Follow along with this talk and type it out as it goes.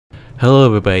Hello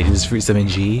everybody, this is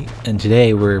Fruit7G, and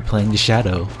today we're playing the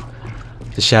Shadow.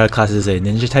 The Shadow class is a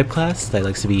ninja type class that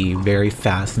likes to be very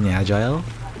fast and agile.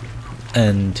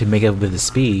 And to make up with his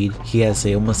speed, he has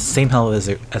almost the same health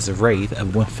as a Wraith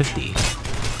of 150.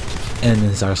 And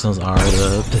his arsenals are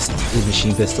the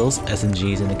machine pistols,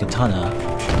 SMGs, and the katana.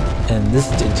 And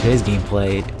in today's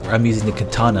gameplay, I'm using the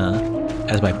katana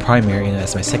as my primary, and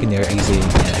as my secondary I'm using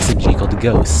an SMG called the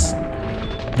Ghost.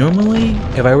 Normally,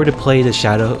 if I were to play the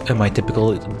Shadow at my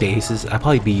typical bases, I'd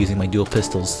probably be using my dual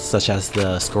pistols, such as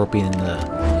the Scorpion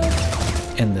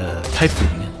and the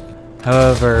Typhoon.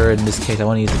 However, in this case, I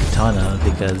want to use the katana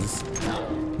because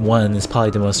one is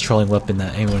probably the most trolling weapon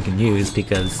that anyone can use.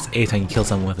 Because anytime you kill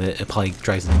someone with it, it probably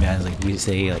drives them mad. Like you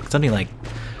say, like something like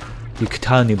 "you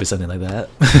katana noob" or something like that.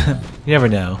 You never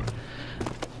know.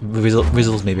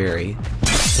 Results may vary.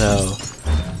 So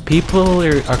people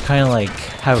are kind of like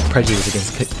have a prejudice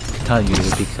against katana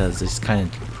users because it's kind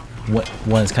of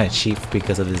one is kind of cheap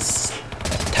because of his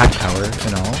attack power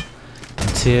and all,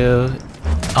 and two,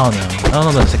 I don't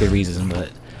know the second reason, but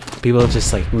people are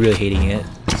just like really hating it,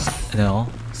 you know.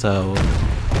 So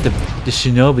the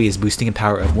Shinobi is boosting in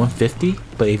power of 150,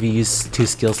 but if you use two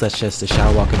skills such as the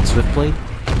Shadow Walk and Swift Blade,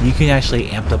 you can actually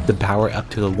amp up the power up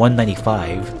to the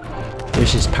 195.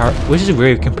 Which is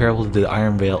very comparable to the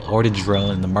Iron Veil or the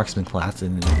Drone and the Marksman class,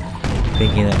 and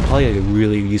thinking that probably a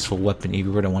really useful weapon if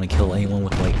you were to want to kill anyone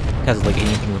with has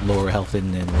anything with lower health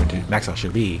than what the max out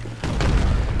should be.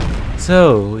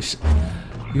 So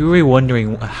you were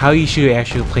wondering how you should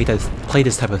actually play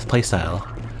this type of playstyle.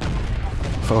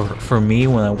 For me,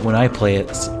 when I play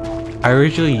it, I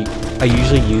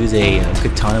usually use a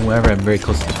katana whenever I'm very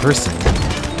close to the person.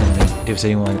 If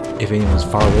anyone's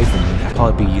far away from me, I'd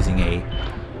probably be using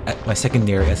my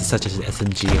secondary such as an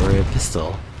SMG or a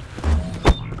pistol.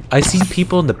 I've seen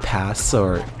people in the past,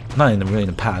 or not really in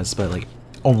the past, but like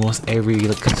almost every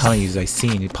katana user I've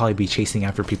seen, you'd probably be chasing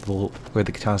after people where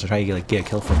the katanas are trying to get a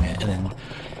kill from it, and then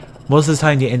most of the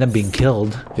time you end up being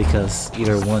killed because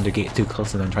either one, they get too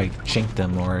close and then try to shank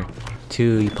them, or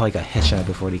two, you probably got headshot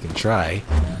before they can try.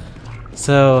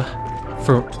 So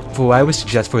for what I would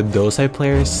suggest for those type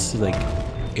players, like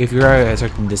if you're at a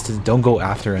certain distance, don't go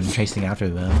after and chasing after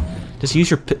them. Just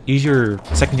use your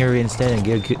secondary instead and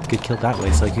get a good kill that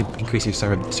way, so you can increase your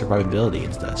survivability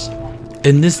and stuff.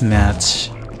 In this match,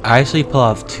 I actually pulled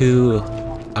off two.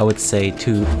 I would say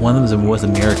two. One of them was a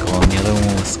miracle, and the other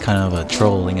one was kind of a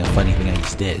trolling, a funny thing I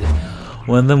just did.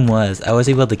 One of them was I was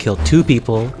able to kill two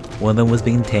people. One of them was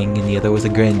being tanked, and the other was a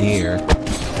grenadier.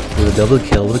 With a double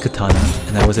kill with a katana,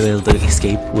 and I was able to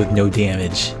escape with no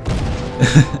damage.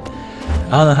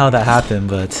 I don't know how that happened,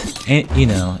 but you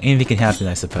know, anything can happen,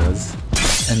 I suppose.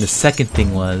 And the second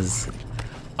thing was,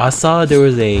 I saw there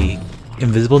was a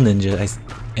invisible ninja,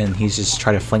 and he's just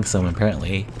trying to flank someone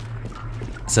apparently.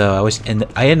 So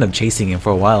I ended up chasing him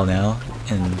for a while now,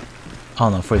 and I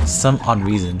don't know, for some odd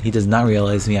reason, he does not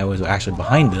realize I was actually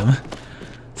behind him.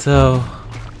 So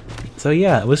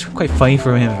yeah, it was quite funny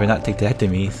for him for not to take that to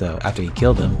me. So after he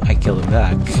killed him, I killed him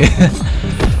back.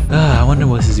 I wonder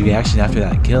what was his reaction after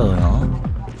that kill and all.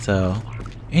 So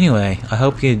anyway, I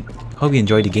hope you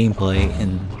enjoyed the gameplay,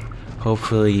 and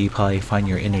hopefully you probably find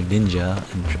your inner ninja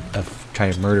and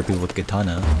try to murder people with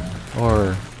katana,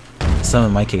 or some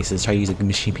of my cases try to use a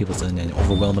machine pistols and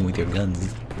overwhelm them with your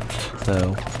guns.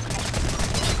 So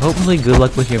hopefully good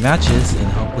luck with your matches, and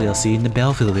hopefully I'll see you in the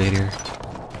battlefield later.